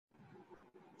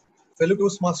Fellow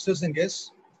Toastmasters and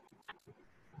guests,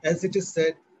 as it is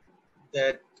said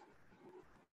that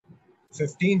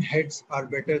 15 heads are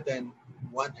better than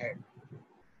one head.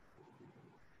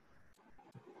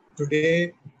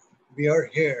 Today, we are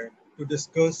here to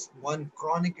discuss one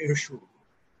chronic issue,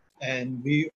 and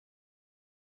we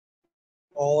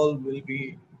all will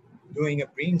be doing a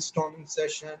brainstorming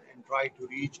session and try to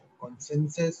reach a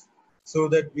consensus so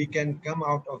that we can come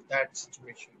out of that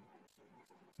situation.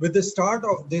 With the start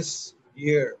of this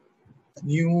year, a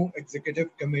new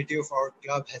executive committee of our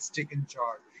club has taken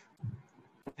charge.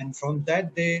 And from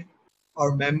that day,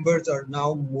 our members are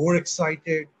now more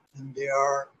excited and they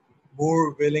are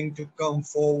more willing to come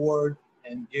forward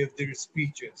and give their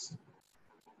speeches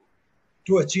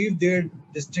to achieve their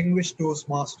Distinguished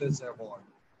Toastmasters Award.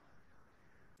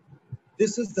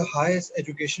 This is the highest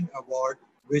education award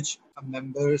which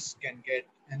members can get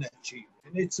and achieve.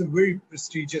 And it's a very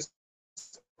prestigious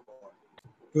award.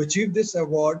 To achieve this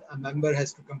award, a member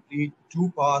has to complete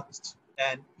 2 paths,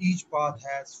 and each path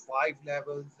has 5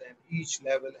 levels and each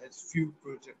level has few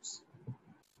projects.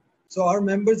 So our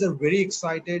members are very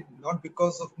excited, not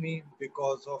because of me,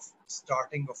 because of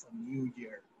starting of a new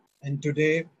year. And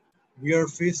today we are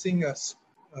facing a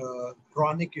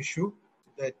chronic issue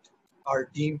that our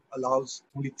team allows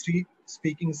only 3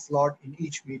 speaking slots in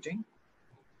each meeting,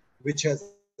 which has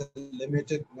a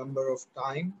limited number of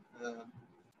time.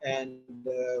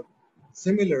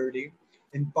 Similarly,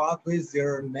 in pathways,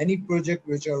 there are many projects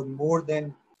which are more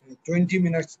than 20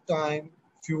 minutes time,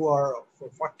 few are for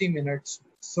 40 minutes.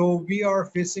 So we are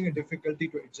facing a difficulty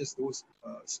to adjust those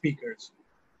speakers.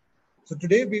 So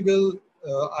today we will,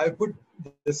 I put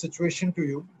the situation to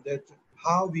you that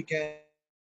how we can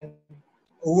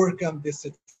overcome this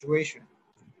situation,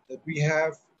 that we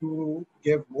have to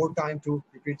give more time to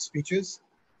repeat speeches.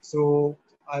 So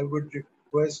I would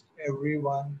request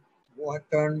everyone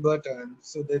turn by turn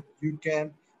so that you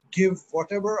can give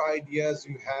whatever ideas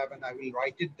you have, and I will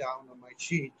write it down on my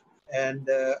sheet. And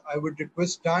I would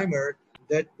request timer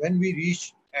that when we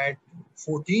reach at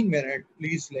 14 minutes,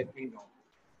 please let me know.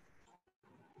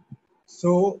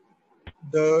 So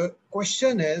the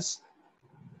question is,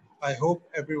 I hope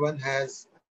everyone has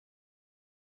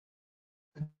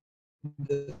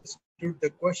understood the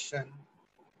question,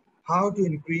 how to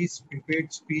increase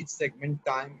prepared speech segment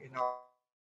time in our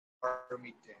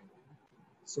meeting.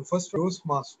 So first,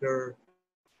 Toastmaster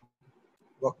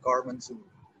Waqar Mansoor.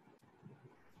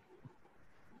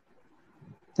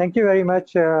 Thank you very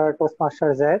much,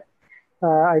 Toastmaster Zaid.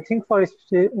 I think for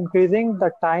increasing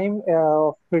the time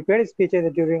of prepared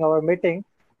speeches during our meeting,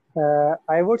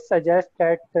 I would suggest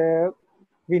that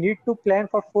we need to plan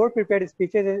for 4 prepared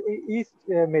speeches in each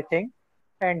meeting,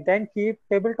 and then keep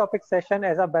table topic session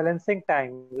as a balancing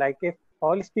time. Like if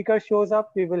all speakers shows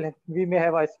up, we may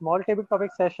have a small table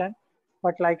topic session.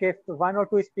 But like if 1 or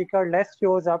 2 speaker less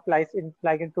shows up, like in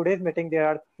today's meeting, there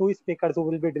are 2 speakers who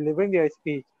will be delivering their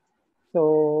speech.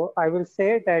 So I will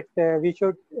say that we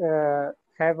should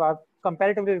have a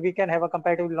we can have a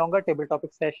comparatively longer table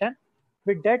topic session.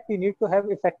 With that, we need to have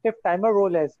effective timer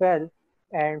role as well.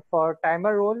 And for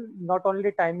timer role, not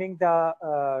only timing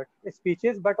the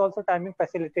speeches, but also timing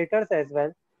facilitators as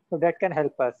well. So that can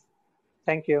help us.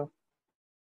 Thank you.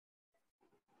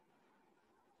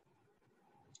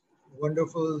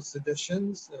 Wonderful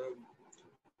suggestions.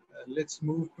 Let's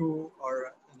move to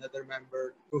our another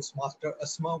member, Toastmaster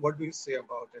Asma. What do you say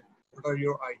about it? What are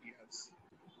your ideas?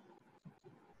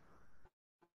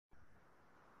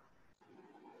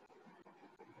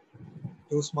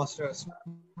 Toastmaster Asma,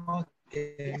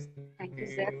 yes, thank you,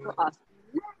 Zaid, for asking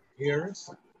me. Hear us?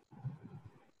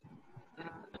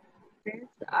 Since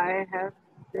I have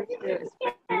just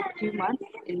spent 2 months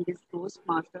in this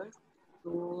Toastmasters,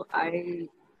 so I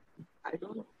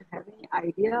don't have any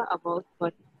idea about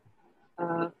what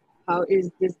how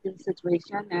is this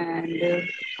situation and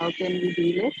how can we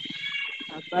deal it.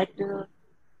 But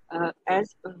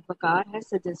as Waqar has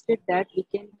suggested that we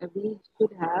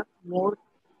should have more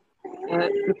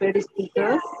prepared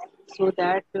speakers so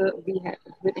that we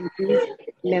will increase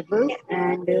levels,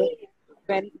 and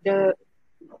when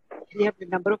we have the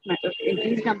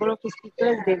increased number of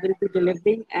speakers, they will be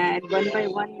delivering, and one by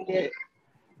one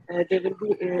they will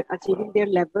be achieving their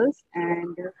levels,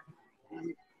 and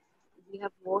we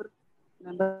have more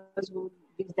members who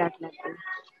reach that level.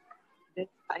 That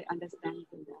I understand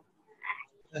from that.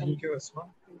 Thank you, Asma.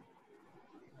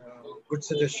 Good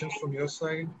suggestions from your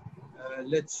side.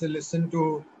 Let's listen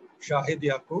to Shahid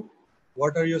Yaqub.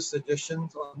 What are your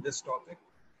suggestions on this topic?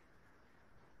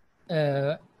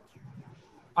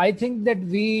 I think that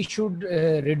we should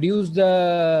reduce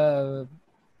the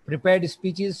prepared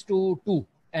speeches to 2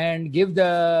 and give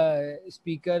the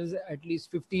speakers at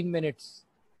least 15 minutes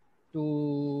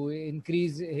to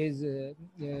increase his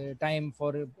time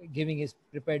for giving his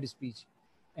prepared speech.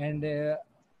 And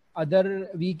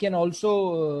we can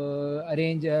also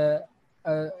arrange a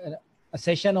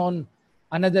session on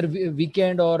another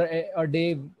weekend or a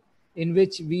day in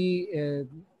which we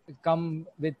come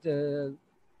with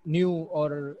new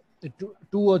or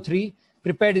two or three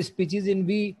prepared speeches. It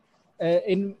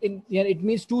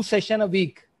means 2 sessions a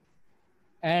week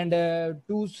and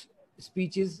 2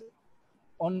 speeches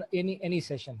on any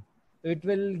session. It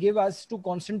will give us to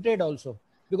concentrate also,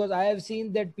 because I have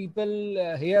seen that people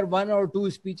hear 1 or 2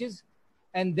 speeches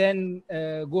and then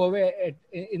go away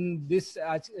in this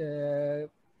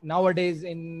nowadays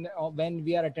when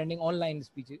we are attending online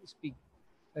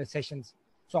sessions.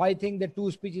 So I think that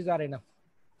 2 speeches are enough.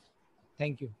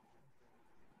 Thank you.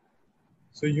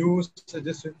 So you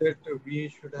suggested that we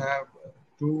should have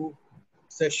 2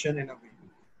 sessions in a week.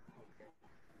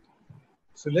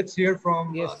 So let's hear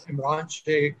from Imran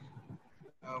Sheikh.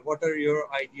 What are your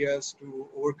ideas to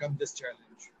overcome this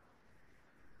challenge?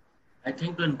 I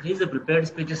think to increase the prepared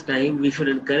speeches time, we should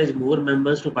encourage more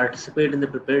members to participate in the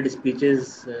prepared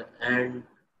speeches and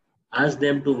ask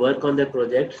them to work on their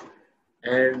projects.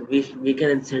 And we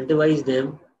can incentivize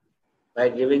them by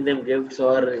giving them gifts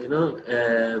or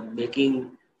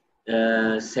making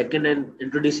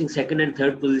introducing second and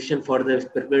third position for the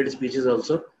prepared speeches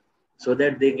also, so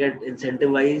that they get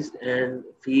incentivized and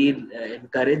feel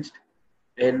encouraged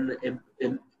in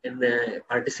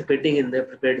participating in the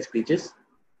prepared speeches.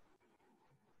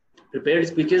 Prepared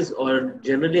speeches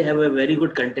generally have a very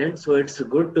good content, so it's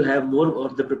good to have more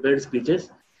of the prepared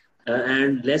speeches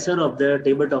and lesser of the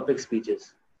table topic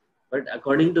speeches. But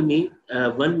according to me,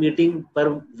 1 meeting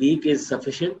per week is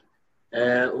sufficient.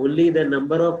 Only the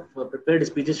number of prepared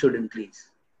speeches should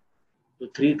increase to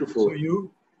 3 to 4. So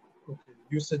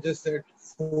you suggest that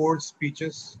 4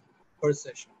 speeches per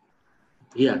session?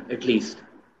 Yeah, at least.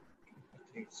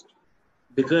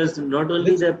 Because not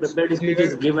only the prepared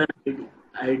speeches give an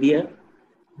idea,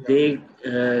 they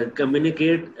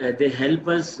communicate, they help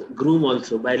us groom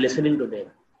also by listening to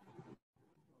them.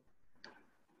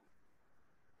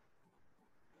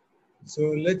 So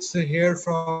let's hear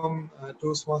from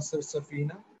Toastmaster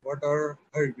Safina. What are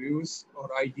her views or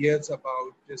ideas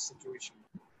about this situation?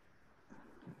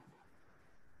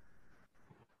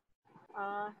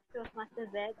 Toastmaster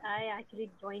Zaid, I actually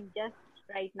joined just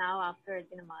right now after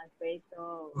the namaz break.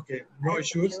 So okay, no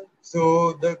issues.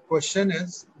 So the question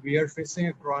is, we are facing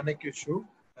a chronic issue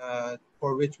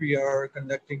for which we are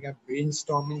conducting a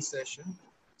brainstorming session.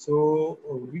 So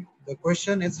the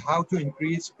question is how to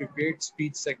increase prepared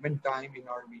speech segment time in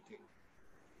our meeting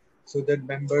so that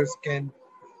members can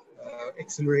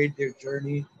accelerate their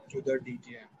journey to the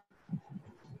DTM.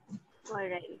 All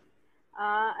right.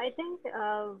 I think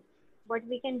what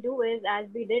we can do is, as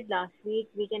we did last week,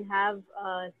 we can have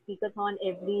speakathon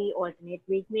every alternate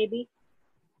week maybe,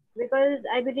 because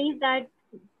I believe that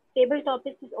table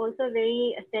topics is also a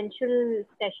very essential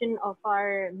session of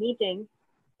our meeting.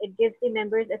 It gives the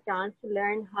members a chance to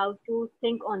learn how to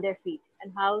think on their feet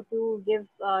and how to give,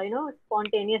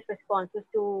 spontaneous responses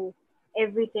to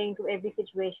everything, to every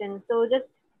situation. So just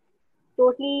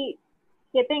totally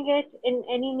skipping it in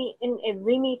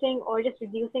every meeting or just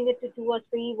reducing it to 2 or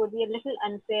 3 would be a little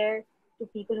unfair to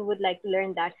people who would like to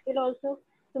learn that skill also.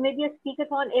 So maybe a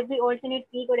speakathon every alternate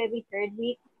week or every 3rd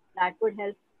week, that would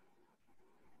help.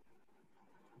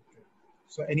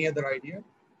 So any other idea?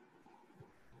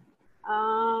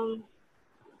 I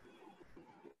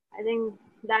think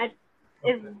that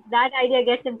if that idea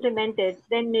gets implemented,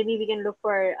 then maybe we can look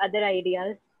for other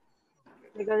ideas,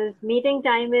 because meeting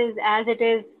time is as it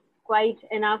is quite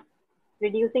enough.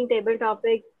 Reducing table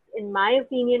topics, in my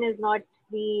opinion, is not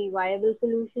the viable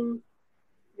solution,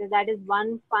 because that is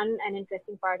one fun and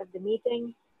interesting part of the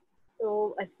meeting.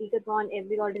 So a speakathon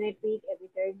every alternate week, every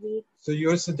 3rd week. So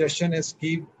your suggestion is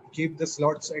keep the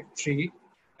slots at 3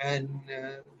 and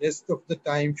rest of the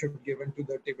time should be given to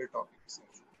the table topics.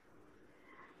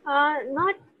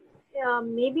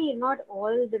 Maybe not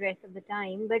all the rest of the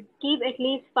time, but keep at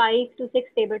least 5 to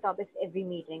 6 table topics every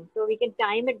meeting. So we can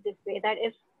time it this way that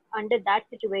if under that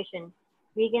situation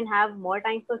we can have more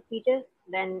time for speeches,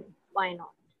 then why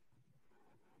not?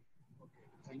 Okay,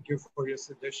 thank you for your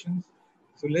suggestions.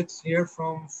 So let's hear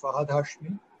from Fahad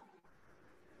Hashmi.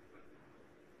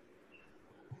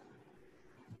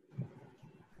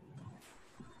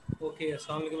 Okay,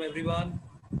 assalamu alaikum everyone.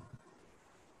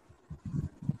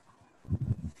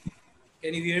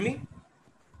 Can you hear me?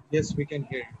 Yes, we can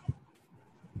hear you.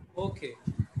 Okay.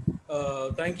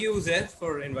 Thank you, Zaid,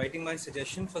 for inviting my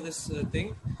suggestion for this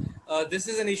thing. this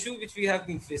is an issue which we have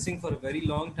been facing for a very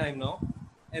long time now.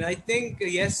 And I think,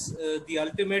 yes, the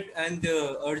ultimate and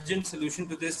urgent solution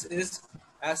to this is,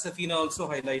 as Safina also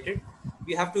highlighted,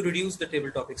 we have to reduce the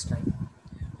table topics time.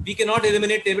 We cannot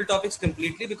eliminate table topics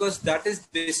completely because that is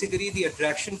basically the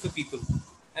attraction for people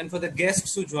and for the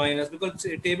guests who join us, because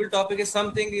a table topic is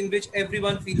something in which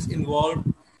everyone feels involved,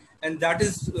 and that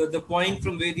is the point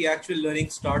from where the actual learning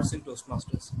starts in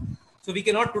Toastmasters. So we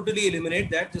cannot totally eliminate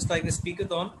that, just like a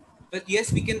speakathon, but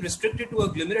yes, we can restrict it to a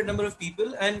limited number of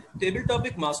people, and table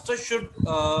topic master should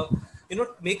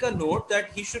make a note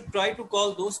that he should try to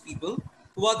call those people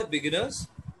who are the beginners,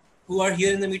 who are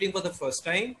here in the meeting for the first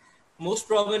time, most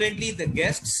prominently the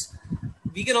guests.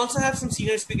 We can also have some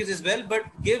senior speakers as well, but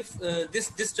give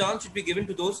this chance should be given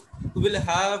to those who will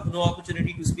have no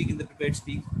opportunity to speak in the prepared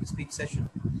speak session.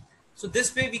 So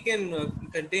this way we can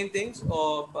contain things.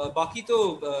 Or baki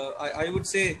to, I would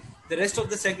say the rest of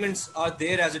the segments are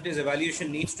there as it is.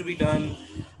 Evaluation needs to be done.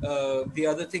 The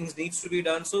other things needs to be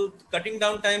done. So cutting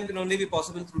down time can only be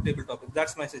possible through table topics.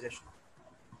 That's my suggestion.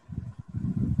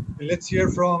 Let's hear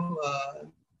from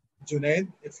Junaid,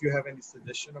 if you have any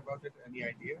suggestion about it, any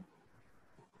idea.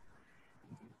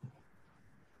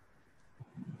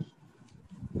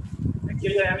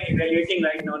 Actually, I am evaluating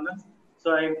right now, no?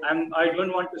 So I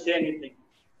don't want to say anything.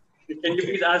 Can you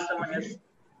please ask someone else?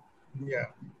 Yeah,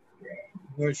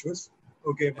 no issues.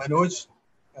 Okay, Manoj,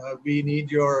 we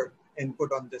need your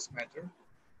input on this matter.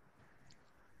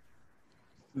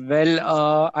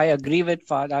 Well, I agree with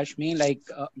Fahad Hashmi. Like,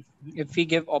 if we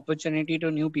give opportunity to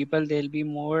new people, they'll be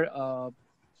more,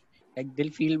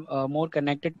 they'll feel more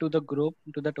connected to the group,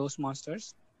 to the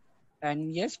Toastmasters.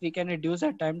 And yes, we can reduce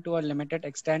our time to a limited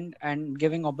extent and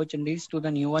giving opportunities to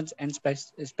the new ones and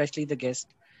especially the guests.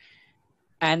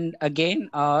 And again,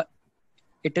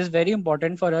 it is very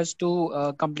important for us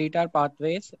to complete our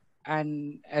pathways.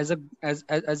 And as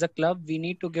a club, we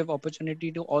need to give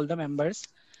opportunity to all the members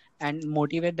and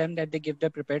motivate them that they give their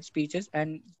prepared speeches.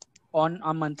 And on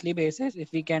a monthly basis,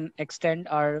 if we can extend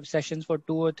our sessions for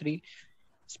 2 or 3,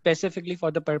 specifically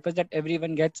for the purpose that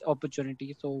everyone gets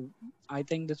opportunity. So I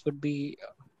think this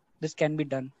can be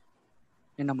done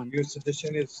in a month. Your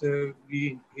suggestion is we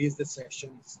increase the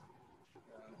sessions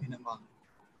in a month.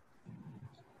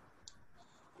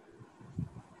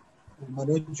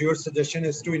 Manoj, your suggestion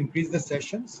is to increase the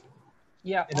sessions?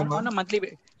 Yeah, on a monthly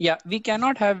basis. Yeah, we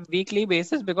cannot have weekly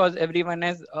basis because everyone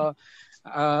has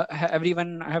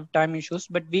everyone have time issues,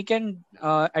 but we can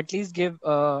at least give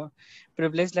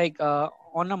privilege like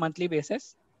on a monthly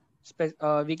basis.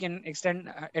 We can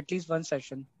extend at least one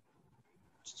session,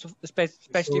 so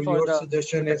especially for the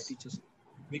suggestion is speeches.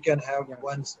 We can have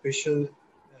one special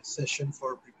session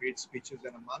for prepared speeches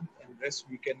in a month, and rest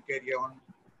we can carry on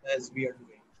as we are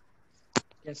doing.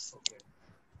 Yes. Okay.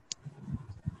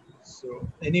 So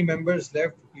any members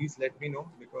left, please let me know,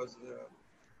 because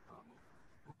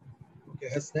okay,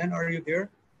 Hassan, are you there?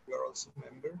 You are also a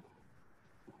member.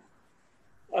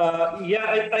 Yeah,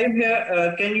 I am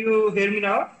here. Can you hear me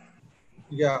now?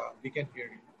 Yeah, we can hear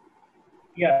you.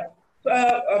 Yeah. So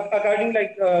according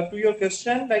to your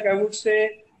question, I would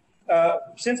say,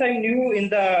 since I'm new in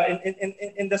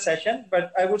the session,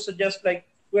 but I would suggest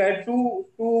to add two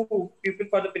people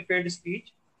for the prepared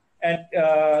speech, and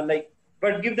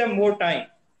but give them more time.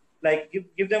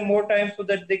 Give them more time so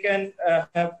that they can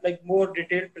have more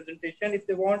detailed presentation if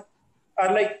they want,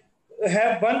 or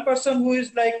have one person who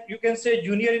is you can say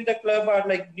junior in the club or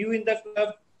new in the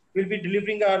club will be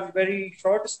delivering a very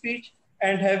short speech,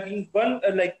 and having one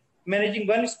managing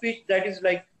one speech that is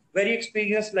very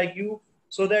experienced like you,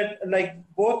 so that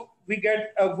both we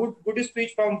get a good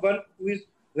speech from one who is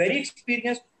very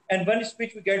experienced, and one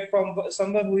speech we get from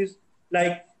someone who is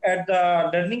at the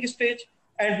learning stage,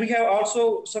 and we have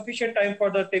also sufficient time for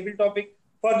the table topic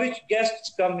for which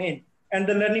guests come in, and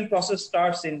the learning process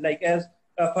starts in as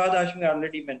Fahad Hashmi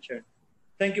already mentioned.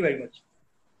 Thank you very much.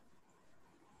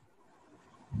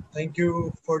 Thank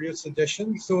you for your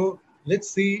suggestion. So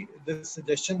let's see the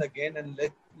suggestion again, and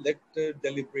let's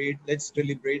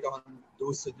deliberate on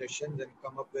those suggestions and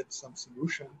come up with some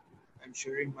solution. I'm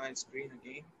sharing my screen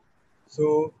again.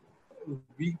 So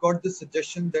we got the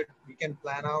suggestion that we can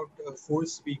plan out a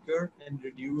 4-speaker and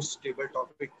reduce table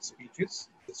topic speeches.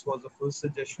 This was the first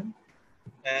suggestion.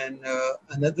 And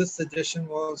another suggestion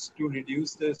was to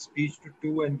reduce the speech to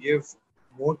 2 and give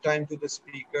more time to the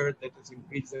speaker, that is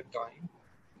increase the time.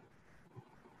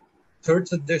 Third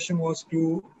suggestion was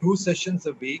to 2 sessions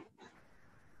a week.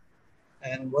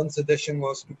 And one suggestion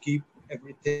was to keep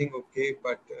everything okay,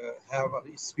 but have a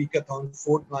speakathon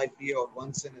fortnightly or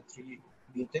once in a 3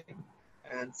 meeting.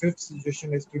 And fifth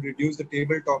suggestion is to reduce the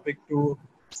table topic to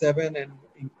 7 and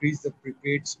increase the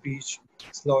prepared speech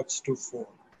slots to 4.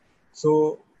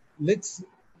 So let's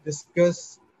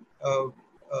discuss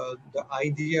the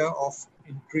idea of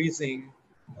increasing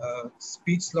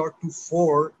speech slot to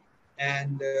 4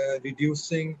 and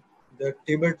reducing the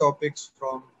table topics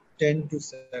from 10 to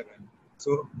 7.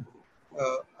 So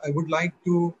I would like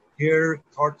to hear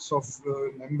thoughts of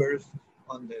members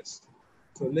on this.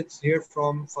 So let's hear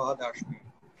from Fahad Ashmi.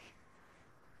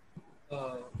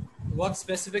 What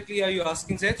specifically are you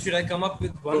asking, Zaid? Should I come up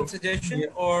with one suggestion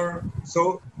or?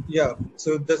 So yeah,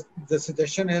 so the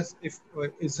suggestion is,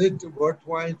 is it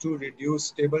worthwhile to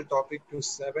reduce table topic to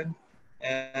 7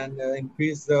 and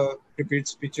increase the prepared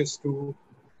speeches to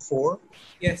 4?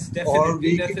 Yes,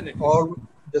 definitely, Or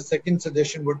the second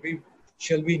suggestion would be,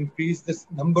 shall we increase this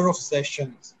number of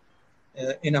sessions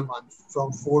in a month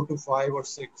from 4 to 5 or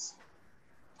 6?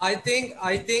 I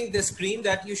think the screen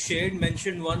that you shared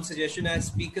mentioned one suggestion as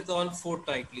Speakathon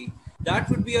fortnightly. That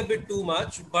would be a bit too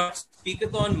much, but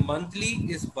Speakathon monthly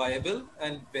is viable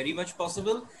and very much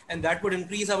possible, and that would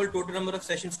increase our total number of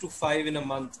sessions to 5 in a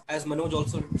month, as Manoj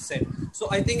also said. So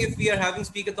I think if we are having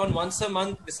Speakathon once a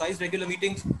month besides regular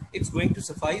meetings, it's going to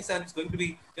suffice and it's going to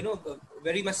be,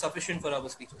 very much sufficient for our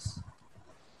speeches.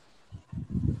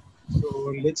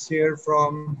 So let's hear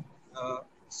from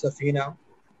Safina.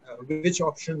 Which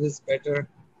option is better?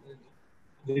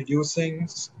 Reducing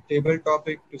table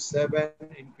topic to 7,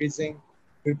 increasing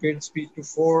prepared speech to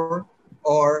 4,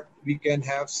 or we can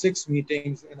have 6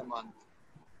 meetings in a month?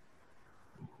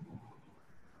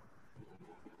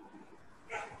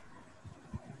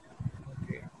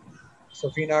 Okay.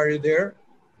 Safina, are you there?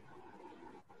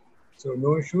 So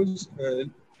no issues.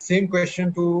 Same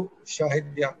question to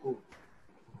Shahid Yaqub.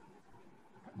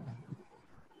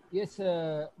 Yes,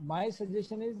 my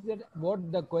suggestion is that what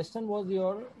the question was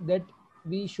that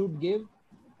we should give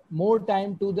more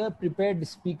time to the prepared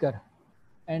speaker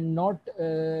and not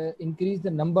increase the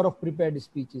number of prepared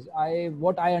speeches.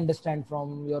 What I understand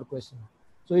from your question.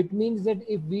 So it means that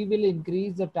if we will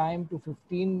increase the time to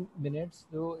 15 minutes,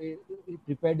 so a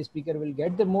prepared speaker will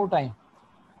get the more time,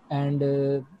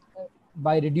 and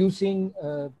by reducing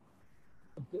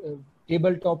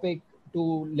table topic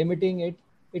to limiting it,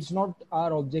 it's not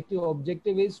our objective.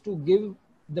 Objective is to give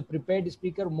the prepared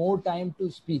speaker more time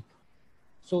to speak.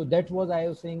 So that was I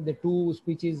was saying the 2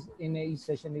 speeches in each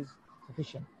session is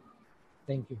sufficient.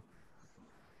 Thank you.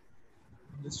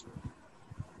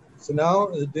 So now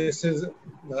this is,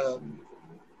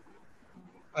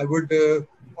 I would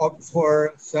opt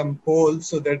for some polls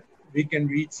so that we can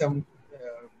reach some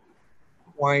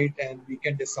point and we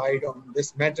can decide on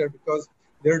this matter, because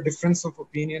there are difference of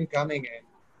opinion coming in.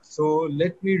 So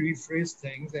let me rephrase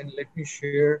things and let me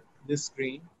share this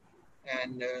screen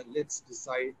and let's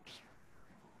decide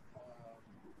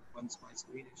once my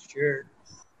screen is shared.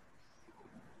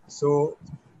 So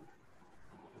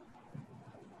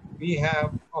we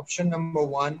have option number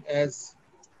 1 as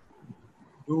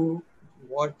do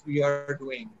what we are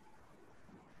doing,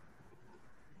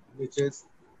 which is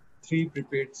 3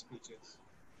 prepared speeches.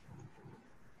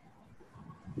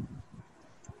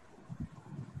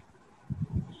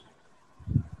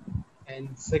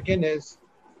 And second is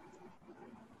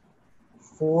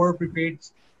 4 prepared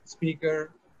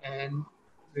speaker and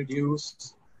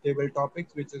reduce table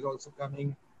topics, which is also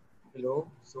coming below.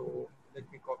 So let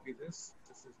me copy this.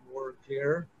 This is more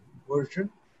clear version.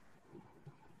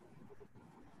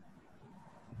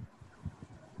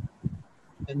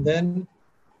 And then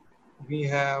we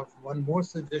have one more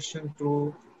suggestion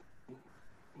to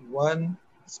 1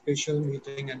 special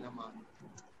meeting in a month.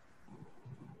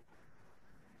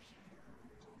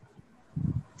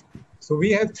 So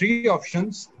we have 3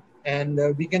 options, and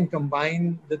we can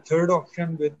combine the third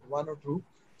option with 1 or 2.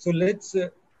 So let's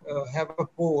have a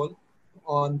poll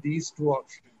on these 2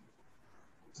 options.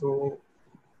 So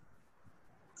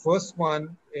first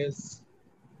one is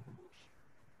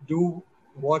do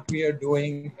what we are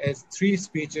doing as 3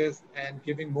 speeches and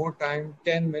giving more time,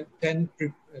 10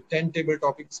 table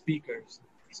topic speakers.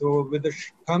 So with the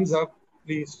thumbs up,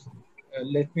 please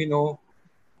let me know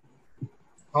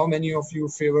how many of you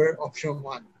favor option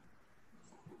 1.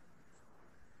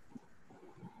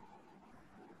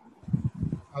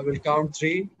 I will count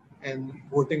 3 and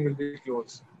voting will be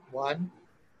closed. 1,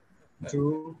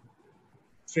 2,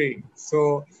 3.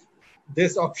 So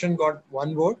this option got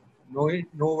 1 vote. No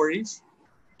worries.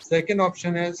 Second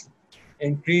option is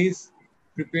increase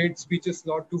prepared speeches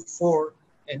slot to 4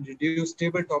 and reduce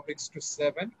table topics to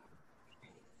 7.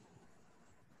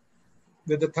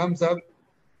 With the thumbs up.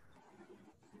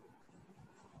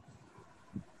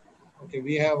 Okay,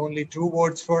 we have only 2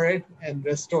 votes for it, and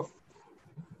rest of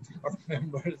our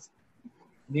members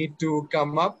need to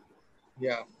come up.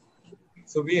 Yeah.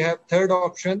 So we have third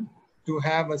option to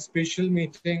have a special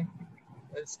meeting,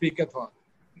 speakathon.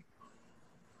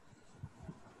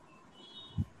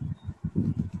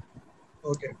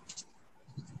 Okay.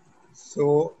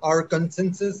 So our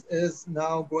consensus is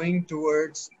now going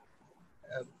towards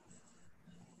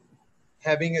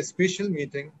having a special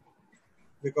meeting,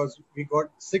 because we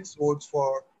got 6 votes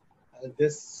for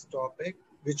this topic,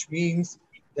 which means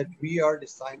that we are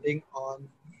deciding on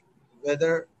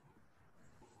whether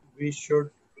we should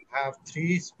have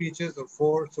 3 speeches or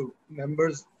 4. So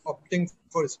members opting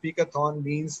for a speakathon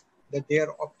means that they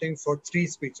are opting for 3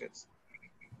 speeches.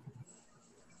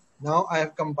 Now I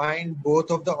have combined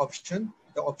both of the options.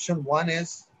 The option 1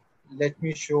 is, let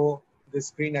me show the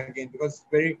screen again, because it's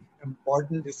very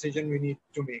important decision we need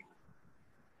to make.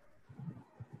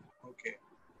 Okay,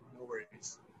 no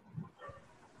worries.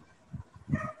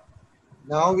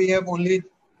 Now we have only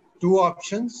 2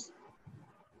 options.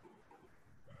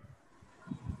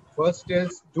 First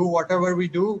is do whatever we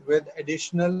do with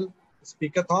additional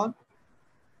speakathon.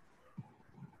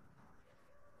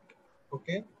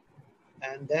 Okay,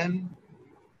 and then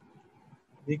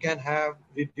we can have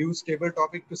reduced table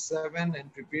topic to 7 and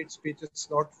repeat speeches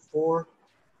slot 4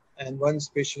 and 1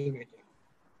 special meeting.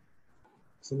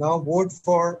 So now vote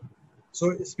for,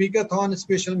 so speakathon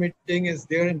special meeting is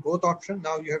there in both options.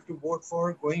 Now you have to vote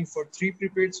for going for 3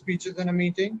 prepared speeches in a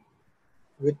meeting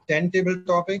with 10 table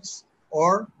topics,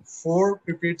 or 4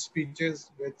 prepared speeches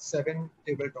with 7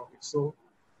 table topics. So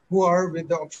who are with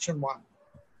the option 1?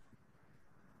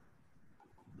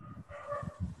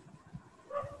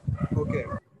 Okay.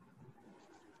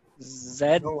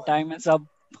 Zaid, No one. time is up.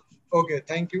 Okay,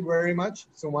 thank you very much.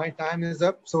 So my time is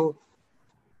up. So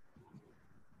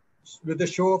with a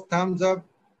show of thumbs up,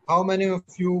 how many of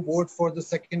you vote for the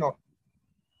second option?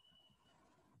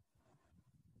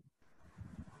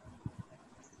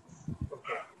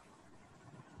 Okay.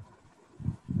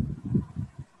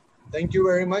 Thank you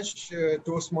very much,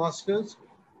 Toastmasters,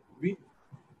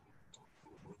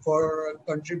 for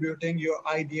contributing your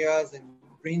ideas and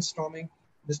brainstorming.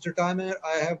 Mr. Timer,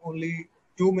 I have only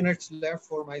 2 minutes left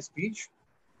for my speech,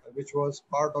 which was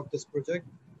part of this project.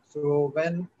 So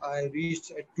when I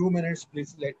reach at 2 minutes,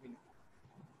 please let me know.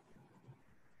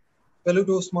 Fellow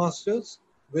Toastmasters,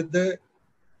 with the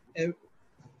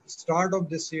start of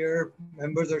this year,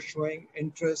 members are showing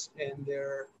interest in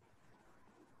their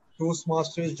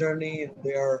Toastmasters journey, and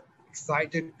they are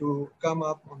excited to come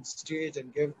up on stage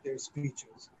and give their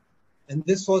speeches. And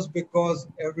this was because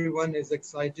everyone is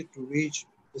excited to reach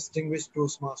Distinguished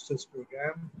Toastmasters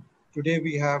program. Today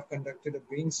we have conducted a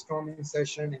brainstorming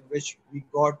session in which we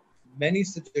got many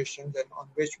suggestions and on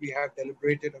which we have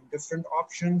deliberated on different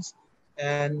options,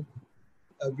 and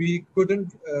we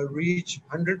couldn't reach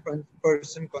 100%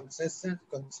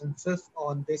 consensus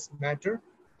on this matter.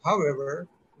 However,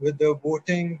 with the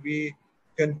voting, we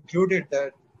concluded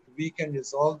that we can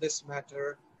resolve this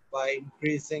matter by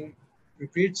increasing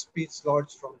repeat speech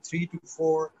slots from 3 to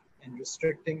 4 and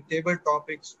restricting table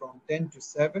topics from 10 to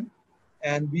 7.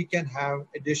 And we can have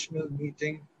additional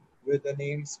meeting with the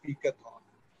name Speakathon.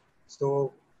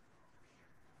 So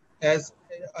as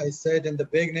I said in the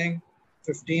beginning,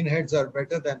 15 heads are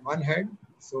better than 1 head.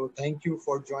 So thank you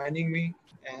for joining me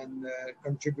and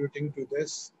contributing to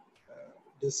this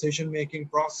decision-making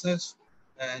process.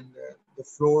 And the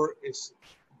floor is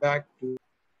back to.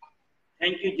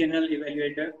 Thank you, General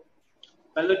Evaluator.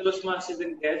 Fellow Toastmasters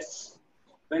and guests,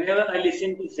 whenever I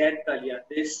listen to Zaid Kaliya,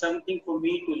 there is something for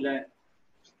me to learn.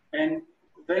 And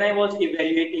when I was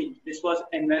evaluating, this was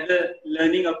another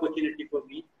learning opportunity for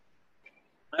me.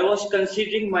 I was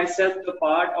considering myself the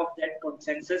part of that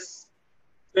consensus.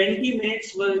 20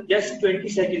 minutes was just 20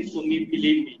 seconds for me,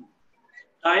 believe me.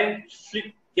 Time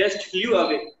just flew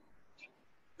away.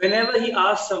 Whenever he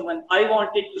asked someone, I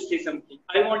wanted to say something.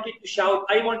 I wanted to shout.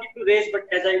 I wanted to raise, but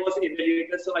as I was an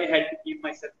evaluator, so I had to keep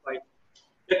myself quiet.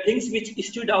 The things which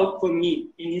stood out for me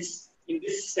in this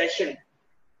session,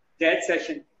 that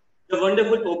session, the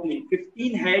wonderful opening,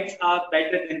 15 heads are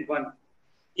better than 1.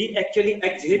 He actually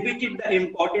exhibited the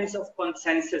importance of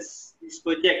consensus, this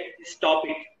project, this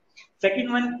topic.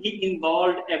 Second one, he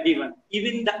involved everyone.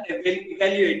 Even the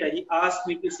evaluator, he asked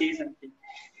me to say something.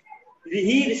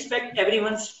 He respects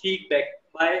everyone's feedback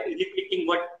by repeating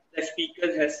what the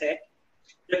speaker has said.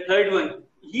 The third one,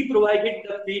 he provided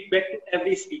the feedback to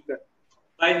every speaker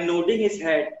by nodding his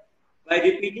head, by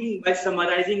repeating, by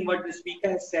summarizing what the speaker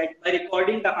has said, by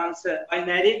recording the answer, by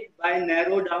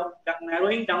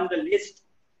narrowing down the list,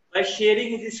 by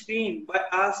sharing his screen, by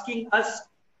asking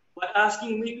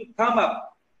me to come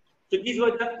up. So these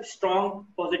were the strong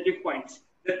positive points.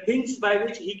 the things by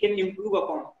which he can improve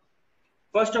upon.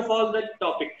 First of all, the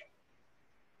topic.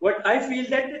 What I feel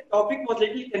that the topic was a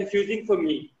little confusing for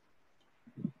me.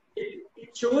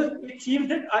 It seems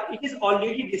that it is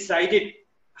already decided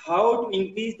how to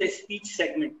increase the speech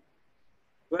segment.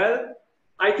 Well,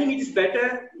 I think it is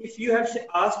better if you have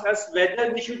asked us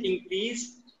whether we should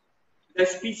increase the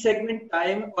speech segment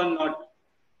time or not.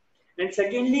 And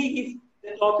secondly, if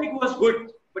the topic was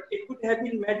good, but it could have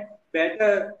been made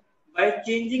better by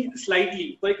changing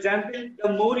slightly. For example,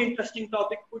 the more interesting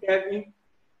topic could have been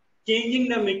changing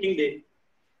the meeting day.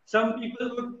 Some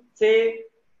people would say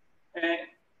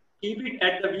keep it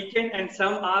at the weekend, and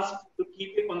some ask to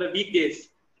keep it on the weekdays.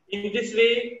 In this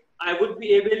way, I would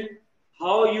be able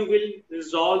how you will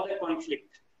resolve the conflict.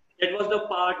 That was the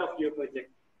part of your project.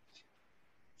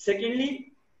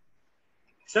 Secondly,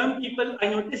 I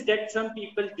noticed that some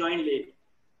people joined late.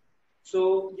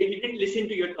 So they didn't listen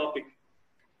to your topic.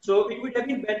 So it would have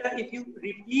been better if you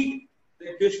repeat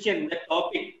the question, the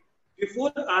topic,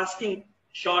 before asking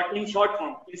in short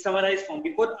form, in summarized form,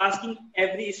 before asking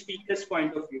every speaker's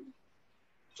point of view,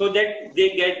 so that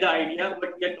they get the idea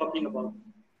what we are talking about.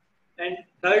 And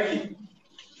thirdly,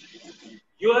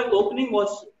 your opening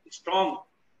was strong,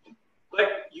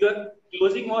 but your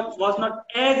closing was not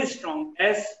as strong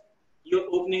as your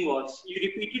opening was. You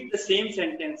repeated the same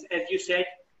sentence as you said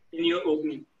in your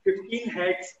opening. 15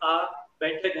 heads are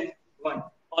better than one.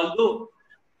 Although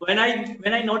when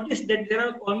I noticed that there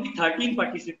are only 13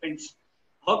 participants,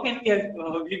 how can we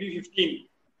be 15?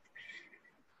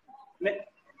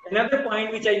 Another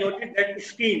point which I noted that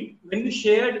screen, when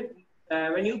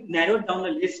you narrowed down the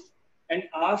list and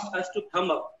asked us to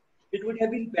thumb up, it would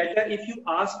have been better if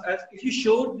you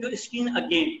showed your screen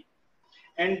again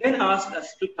and then asked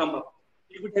us to thumb up.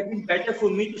 It would have been better for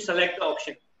me to select the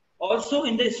option. Also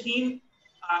in the screen,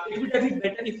 it would have been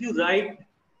better if you write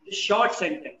the short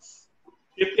sentence,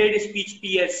 prepared speech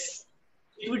PS.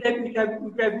 It would have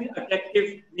been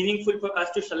attractive, meaningful for us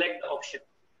to select the option.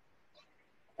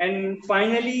 And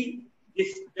finally,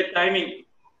 the timing.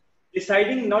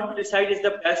 Deciding not to decide is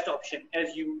the best option,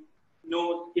 as you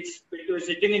know, it was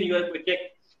written in your project.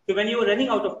 So when you were running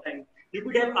out of time, you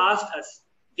could have asked us,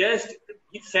 just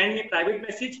send me a private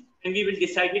message and we will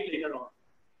decide it later on.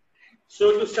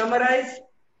 So to summarize,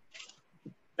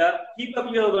 keep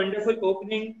up your wonderful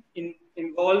opening,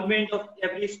 involvement of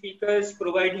every speakers,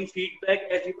 providing feedback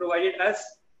as you provided us,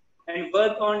 and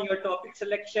work on your topic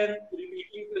selection,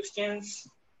 repeating questions,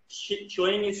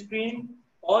 showing a screen.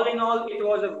 All in all, it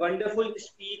was a wonderful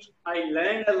speech. I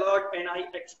learned a lot, and I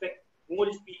expect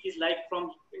more speeches like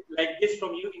this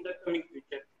from you in the coming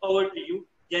future. Over to you,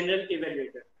 General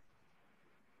Evaluator.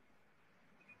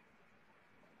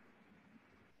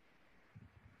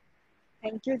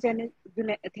 Thank you,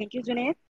 Junaid.